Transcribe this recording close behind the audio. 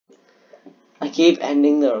keep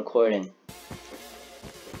ending the recording.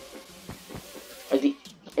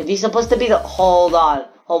 Are these supposed to be the... Hold on.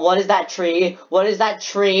 Oh, what is that tree? What is that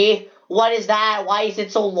tree? What is that? Why is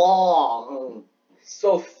it so long?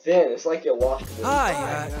 So thin. It's like you lost it.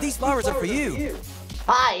 Hi, these flowers are for you.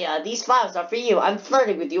 Hi, these flowers are for you. I'm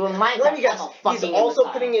flirting with you in Minecraft. Let me guess. He's also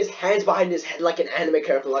putting his hands behind his head like an anime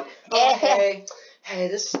character. Like, oh, hey,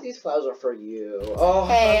 these flowers are for you. Oh,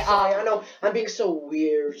 hey, I'm sorry. I know I'm being so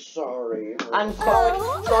weird. Sorry. I'm sorry.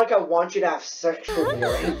 It's not like I want you to have sex with me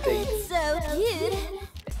or anything. So cute.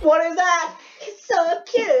 What is that? It's so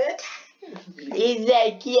cute. Is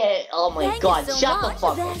that cute? Oh my god, Thank you so shut much. the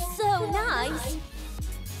fuck up. That's so nice.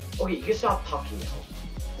 Okay, you can stop talking now.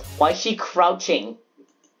 Why is she crouching?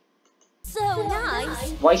 So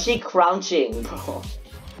nice. Why is she crouching, bro?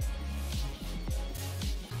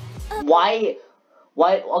 Why,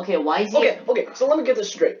 okay, why is he... Okay, so let me get this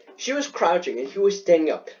straight. She was crouching and he was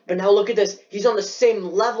standing up. But now look at this. He's on the same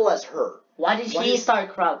level as her. Why did he start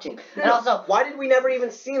crouching? No, and also... Why did we never even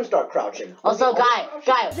see him start crouching? Also, guy,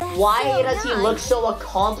 why so does he look so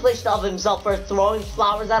accomplished of himself for throwing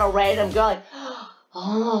flowers at a random girl? Like,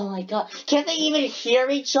 oh my god. Can't they even hear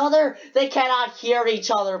each other? They cannot hear each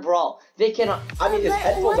other, bro. They cannot... I mean, his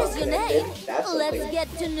headphones What are is your connected. name? That's Let's something.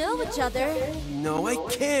 get to know each other. No, I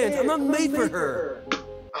can't. I'm not made for her.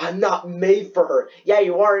 I'm not made for her. Yeah,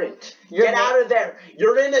 you aren't. Get out of there.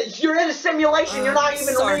 You're in a simulation. You're not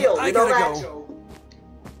even sorry, real. I You know gotta that? go.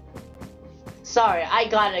 Sorry, I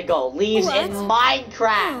gotta go. Leaves What? in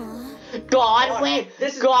Minecraft. Godwin!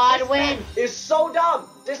 This Godwin! man is so dumb.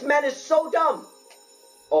 This man is so dumb.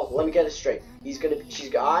 Oh, let me get it straight.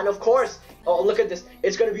 And of course. Oh, look at this.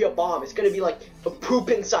 It's gonna be a bomb. It's gonna be like a poop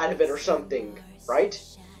inside of it or something, right?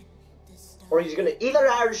 Or he's gonna either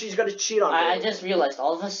that or she's gonna cheat on I him. just realized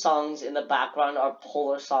all the songs in the background are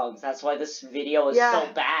Polar songs. That's why this video is so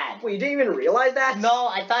bad. Wait, you didn't even realize that? No,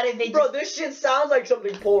 I thought they just... Bro, this shit sounds like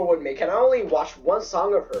something Polar would make, and I only watched one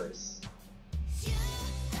song of hers.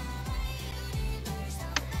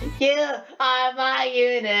 You are my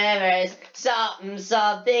universe.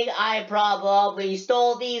 Something. I probably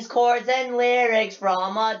stole these chords and lyrics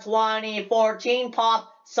from a 2014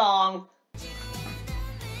 pop song.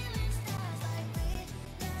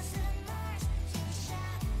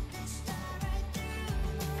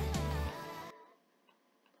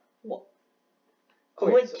 What?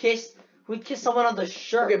 Who'd kiss someone on the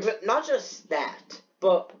shirt? Okay, but not just that.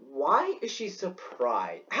 But why is she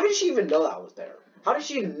surprised? How did she even know that was there? How did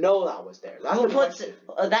she know that was there? That's Who the puts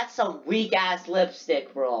question. that's some weak ass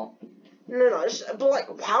lipstick, bro. No, but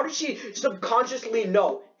like, how did she subconsciously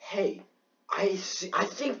know? Hey, I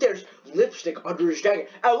think there's lipstick under his jacket.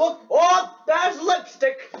 And look, oh, there's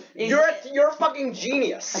lipstick. You're a fucking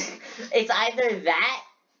genius. It's either that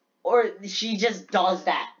or she just does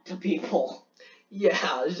that to people.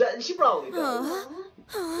 Yeah, she probably does.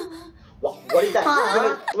 What is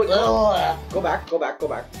that? Wait, go back.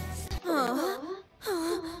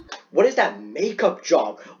 What is that makeup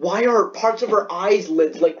job? Why are parts of her eyes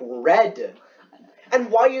lids like red?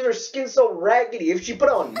 And why is her skin so raggedy? If she put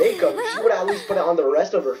on makeup, she would at least put it on the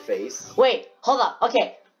rest of her face. Wait, hold up.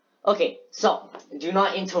 Okay, so do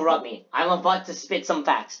not interrupt me. I'm about to spit some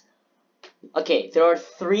facts. Okay, there are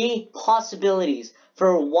 3 possibilities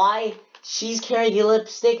for why she's carrying the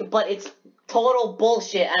lipstick, but it's total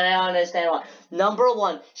bullshit, and I don't understand why. Number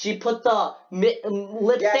 1, she put the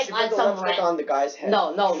lipstick on the guy's head.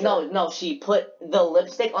 No. She put the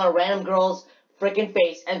lipstick on a random girl's freaking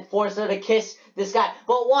face and forced her to kiss this guy.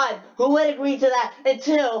 But 1, who would agree to that? And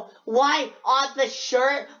 2, why on the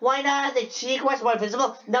shirt? Why not on the cheek? Why is it more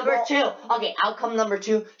visible? Number 2. Okay, outcome number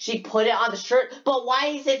 2. She put it on the shirt, but why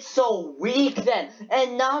is it so weak then?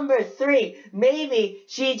 And number 3, maybe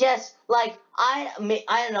she just like I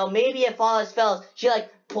don't know. Maybe if all else fails, she like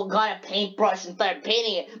got a paintbrush and started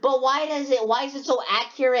painting it. But why is it so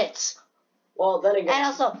accurate? Well, then again. And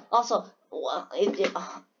also, well,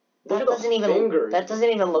 that Look at those fingers. doesn't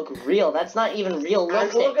even look real. That's not even real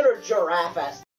lipstick. And look at her giraffe ass.